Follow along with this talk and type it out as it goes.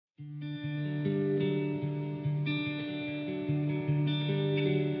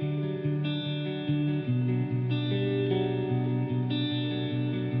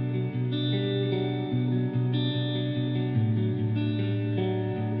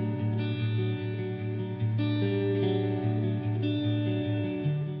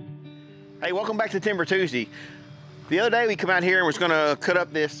Hey, welcome back to Timber Tuesday. The other day we come out here and was gonna cut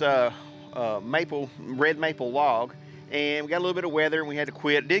up this red maple log, and we got a little bit of weather and we had to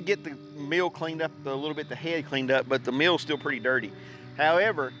quit. Did get the mill cleaned up a little bit, the head cleaned up, but the mill's still pretty dirty.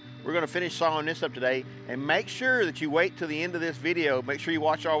 However, we're gonna finish sawing this up today, and make sure that you wait till the end of this video. Make sure you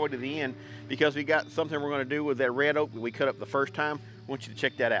watch all the way to the end, because we got something we're gonna do with that red oak that we cut up the first time. I want you to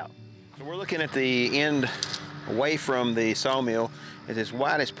check that out. So we're looking at the end away from the sawmill. At its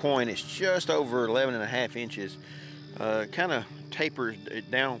widest point, it's just over 11.5 inches. Kind of tapers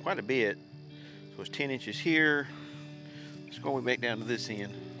it down quite a bit. So it's 10 inches here. Let's go back down to this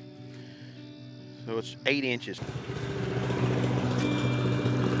end. So it's 8 inches.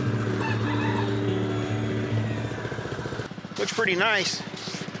 Looks pretty nice,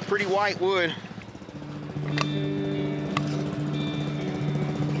 pretty white wood.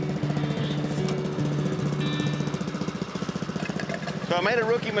 So I made a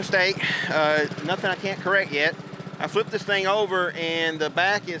rookie mistake, nothing I can't correct yet. I flipped this thing over and the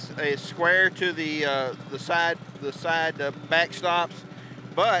back is square to the side back stops,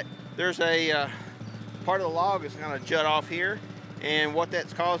 but there's a part of the log that's gonna jut off here, and what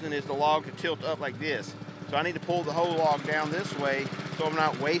that's causing is the log to tilt up like this. So I need to pull the whole log down this way so I'm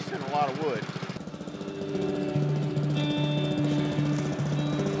not wasting a lot of wood.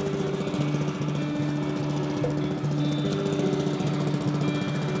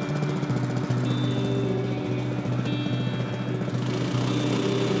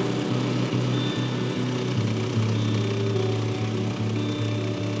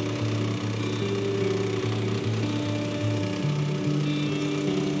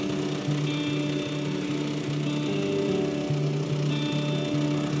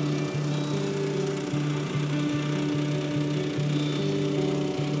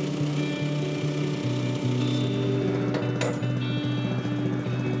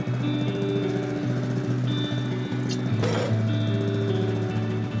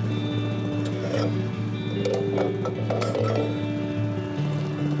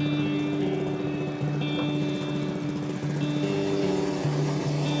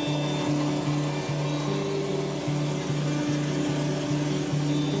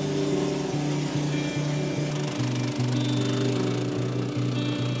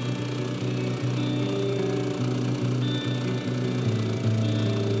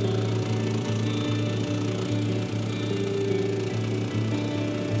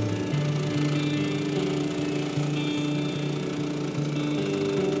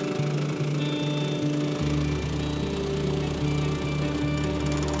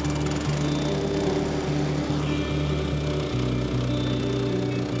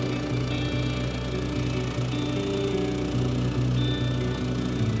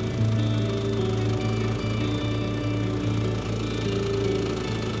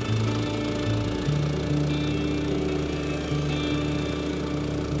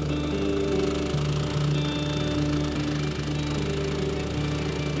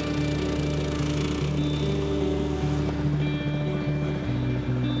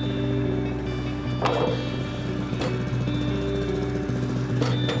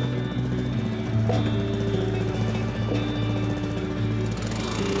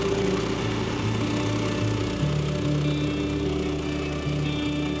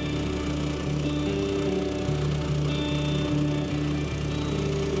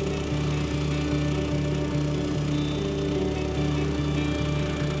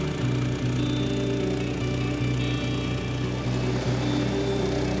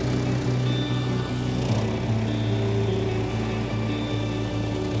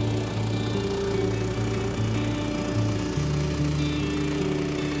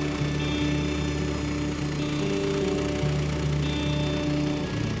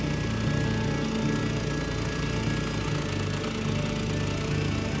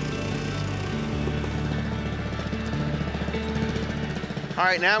 All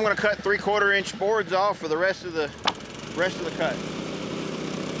right, now I'm going to cut 3/4 inch boards off for the rest of the cut.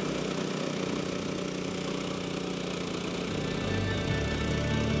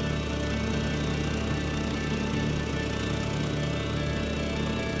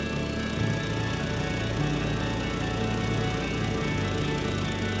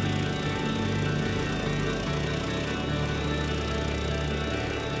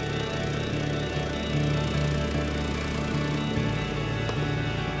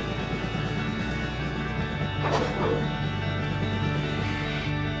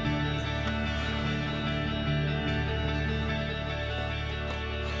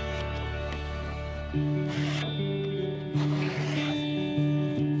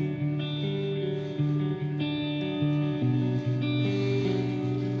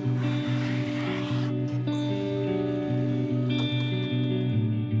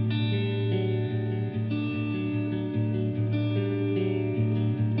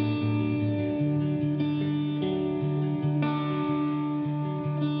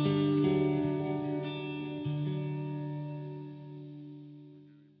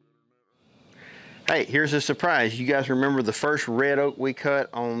 Hey, here's a surprise. You guys remember the first red oak we cut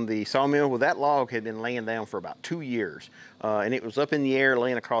on the sawmill? Well, that log had been laying down for about 2 years, and it was up in the air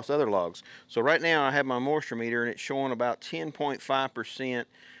laying across other logs. So right now I have my moisture meter, and it's showing about 10.5%.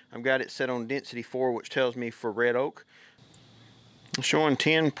 I've got it set on density 4, which tells me for red oak. It's showing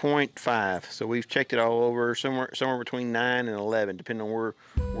 10.5, so we've checked it all over, somewhere between 9 and 11, depending on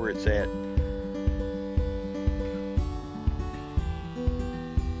where it's at.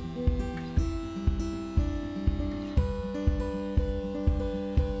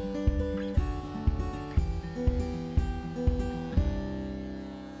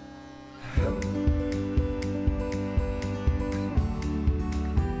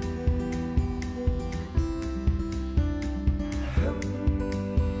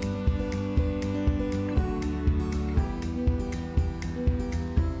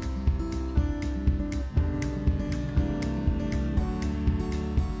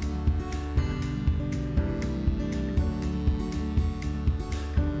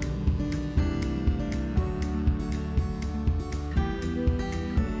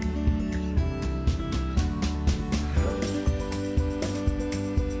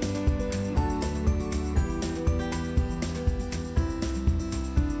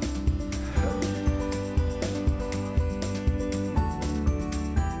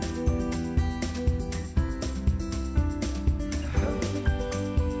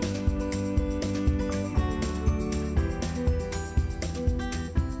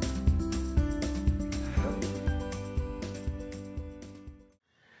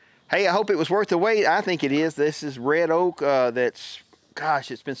 Hey, I hope it was worth the wait. I think it is. This is red oak that's,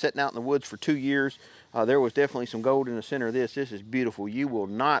 gosh, it's been sitting out in the woods for 2 years. There was definitely some gold in the center of this. This is beautiful. You will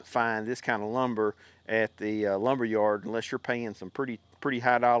not find this kind of lumber at the lumber yard unless you're paying some pretty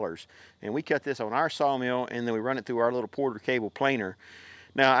high dollars. And we cut this on our sawmill, and then we run it through our little Porter cable planer.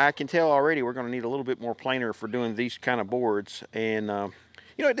 Now, I can tell already we're going to need a little bit more planer for doing these kind of boards. And,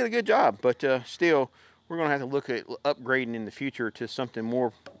 you know, it did a good job, but still, we're going to have to look at upgrading in the future to something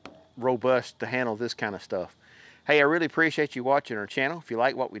more robust to handle this kind of stuff. Hey, I really appreciate you watching our channel. If you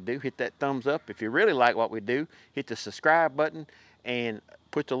like what we do, hit that thumbs up. If you really like what we do, hit the subscribe button and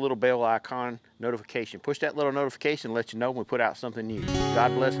put the little bell icon notification. Push that little notification to let you know when we put out something new.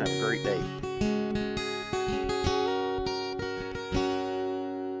 God bless and have a great day.